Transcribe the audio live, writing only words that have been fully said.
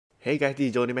Hey guys, this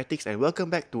is Joenimatic and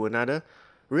welcome back to another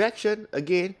reaction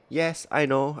again. Yes, I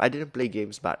know, I didn't play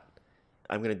games, but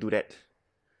I'm gonna do that.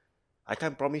 I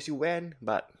can't promise you when,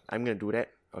 but I'm gonna do that.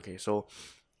 Okay, so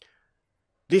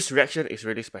this reaction is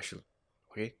really special.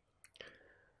 Okay,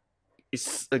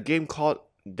 it's a game called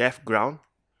Deathground.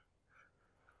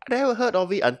 I never heard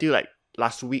of it until like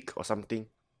last week or something.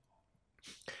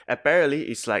 Apparently,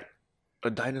 it's like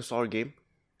a dinosaur game.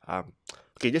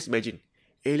 Okay, just imagine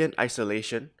Alien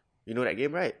Isolation. You know that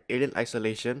game, right? Alien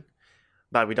Isolation,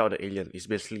 but without the alien. It's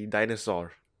basically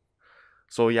dinosaur.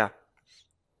 So yeah,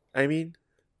 I mean,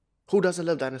 who doesn't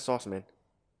love dinosaurs, man?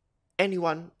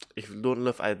 Anyone, if you don't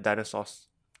love dinosaurs,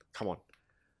 come on.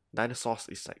 Dinosaurs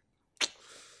is like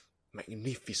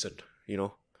magnificent, you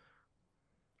know.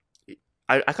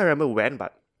 I can't remember when,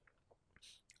 but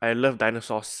I love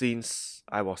dinosaurs since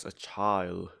I was a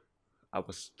child.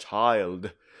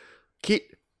 Kid.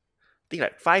 I think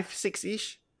like 5,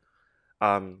 6-ish.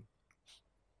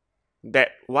 That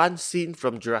one scene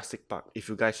from Jurassic Park, if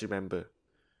you guys remember.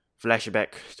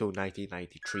 Flashback to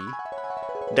 1993.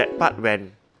 That part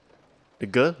when the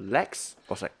girl, Lex,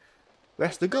 was like,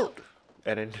 "Where's the goat?"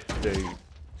 And then the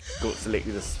goat's leg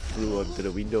just flew onto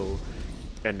the window.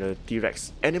 And the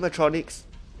T-Rex animatronics,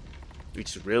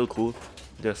 which is real cool,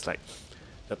 just like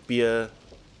appear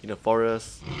in the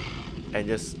forest and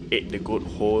just ate the goat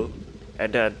whole.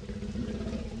 And then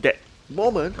that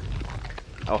moment,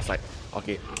 I was like,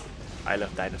 okay, I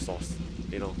love dinosaurs,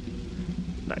 you know.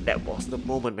 Like that was the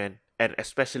moment, man. And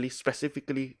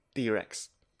specifically T-Rex.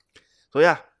 So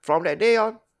yeah, from that day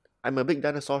on, I'm a big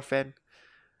dinosaur fan.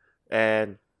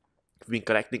 And I've been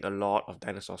collecting a lot of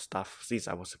dinosaur stuff since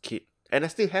I was a kid. And I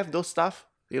still have those stuff,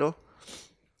 you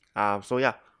know. So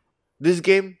yeah, this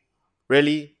game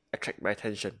really attracted my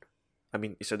attention. I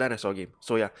mean, it's a dinosaur game.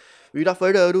 So yeah, without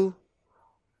further ado,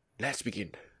 let's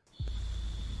begin.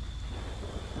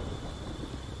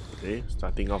 Okay,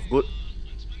 starting off good.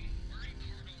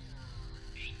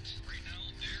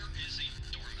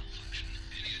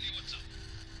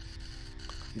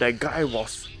 That guy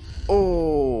was...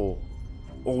 Oh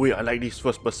wait, I like this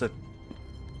first person.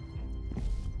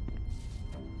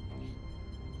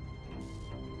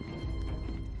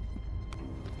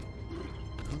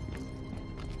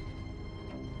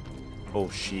 Oh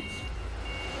shit.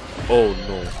 Oh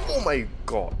no. Oh my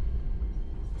god.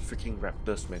 Freaking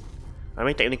raptors, man. I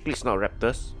mean, technically it's not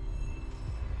raptors.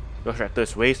 Those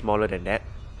raptors way smaller than that.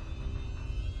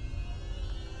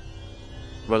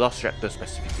 Velociraptor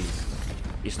specifically.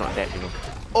 It's not that, you know.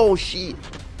 Oh shit.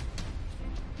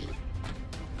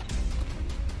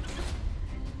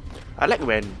 I like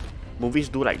when movies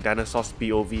do like dinosaurs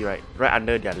POV, right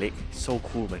under their leg. It's so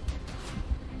cool, man.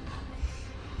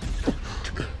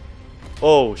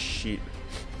 Oh shit.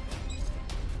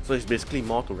 So it's basically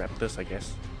more to raptors, I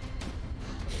guess.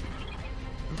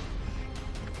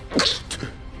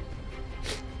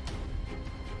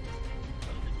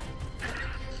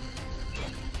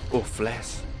 Oh,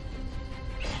 flash.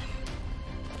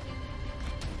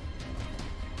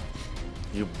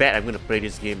 You bet I'm gonna play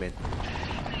this game, man.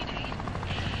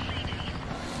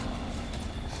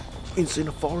 It's in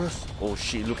the forest. Oh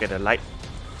shit, look at the light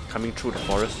coming through the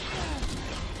forest.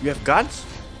 You have guns?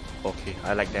 Okay,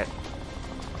 I like that.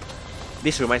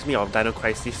 This reminds me of Dino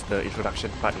Crisis, the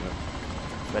introduction part, you know,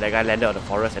 where that guy landed on the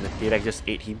forest and the T-Rex just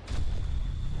ate him.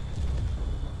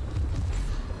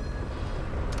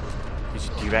 Is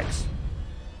it T-Rex?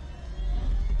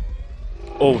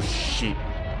 Oh shit.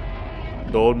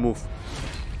 Don't move.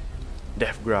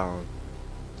 Deathground.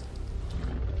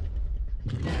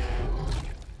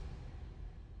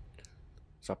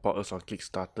 Support us on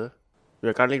Kickstarter. We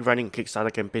are currently running a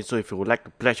Kickstarter campaign, so if you would like to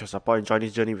pledge your support and join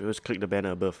this journey with us, click the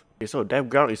banner above. Okay, so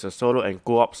Deathground is a solo and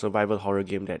co-op survival horror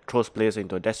game that throws players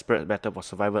into a desperate battle for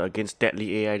survival against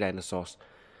deadly AI dinosaurs.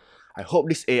 I hope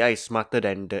this AI is smarter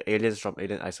than the aliens from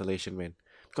Alien Isolation, man.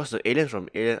 Because the aliens from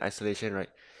Alien Isolation, right,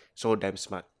 so damn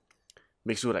smart.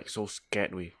 Makes you like so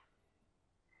scared, way.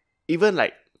 Even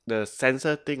like the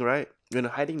sensor thing, right, when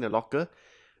you're hiding in the locker,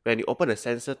 when you open the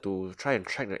sensor to try and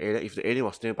track the alien, if the alien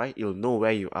was nearby, it'll know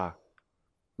where you are.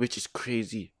 Which is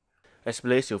crazy. As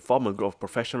players, you'll form a group of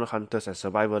professional hunters and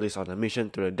survivalists on a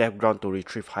mission to the Deathground to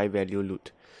retrieve high-value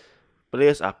loot.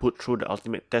 Players are put through the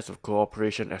ultimate test of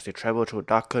cooperation as they travel through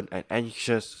darkened and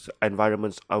anxious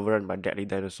environments overrun by deadly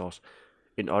dinosaurs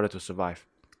in order to survive.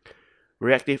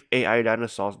 Reactive AI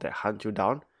dinosaurs that hunt you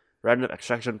down, random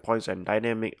extraction points and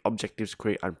dynamic objectives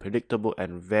create unpredictable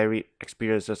and varied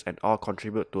experiences and all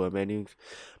contribute to a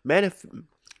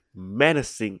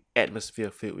menacing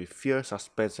atmosphere filled with fear,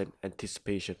 suspense, and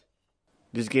anticipation.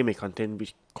 This game may contain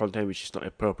content which is not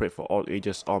appropriate for all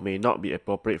ages or may not be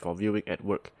appropriate for viewing at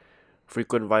work.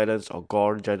 Frequent violence or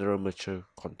gore, general mature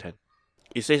content.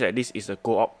 It says that this is a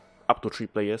co-op up to 3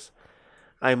 players.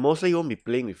 I mostly won't be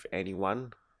playing with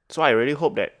anyone, so I really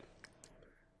hope that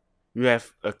you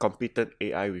have a competent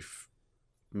AI with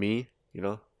me, you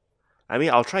know. I mean,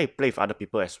 I'll try to play with other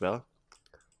people as well.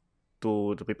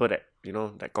 To the people that, you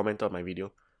know, that commented on my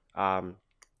video.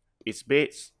 It's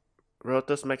Bates,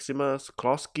 Rotus Maximus,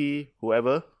 Klosky,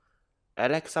 whoever.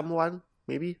 Alex someone,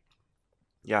 maybe?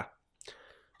 Yeah.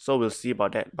 So we'll see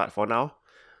about that. But for now,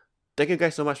 thank you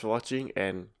guys so much for watching,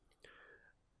 and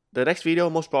the next video,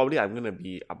 most probably, I'm going to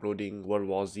be uploading World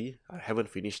War Z. I haven't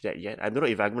finished that yet. I don't know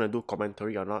if I'm going to do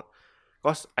commentary or not.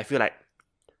 Because I feel like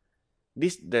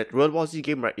that World War Z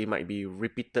game, right, it might be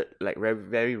repeated, like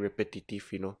very repetitive,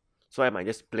 you know. So I might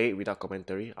just play it without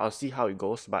commentary. I'll see how it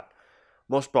goes, but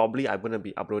most probably I'm going to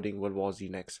be uploading World War Z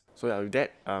next. So yeah, with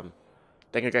that,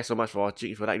 thank you guys so much for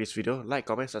watching. If you like this video, like,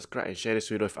 comment, subscribe, and share this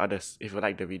video with others if you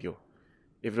like the video.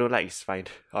 If you don't like, it's fine,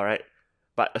 alright?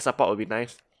 But a support would be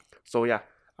nice. So yeah,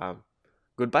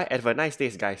 goodbye and have a nice day,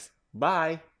 guys.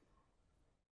 Bye!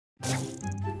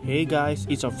 Hey guys,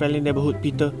 it's our friendly neighborhood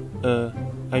Peter,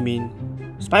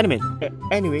 Spider-Man.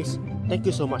 Anyways, thank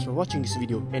you so much for watching this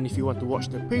video, and if you want to watch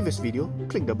the previous video,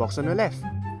 click the box on the left.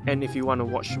 And if you want to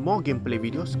watch more gameplay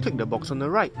videos, click the box on the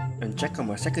right. And check out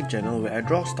my second channel where I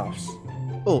draw stuffs.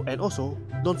 Oh, and also,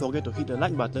 don't forget to hit the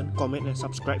like button, comment and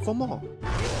subscribe for more.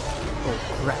 Oh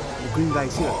crap, the green guy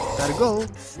is here. Gotta go!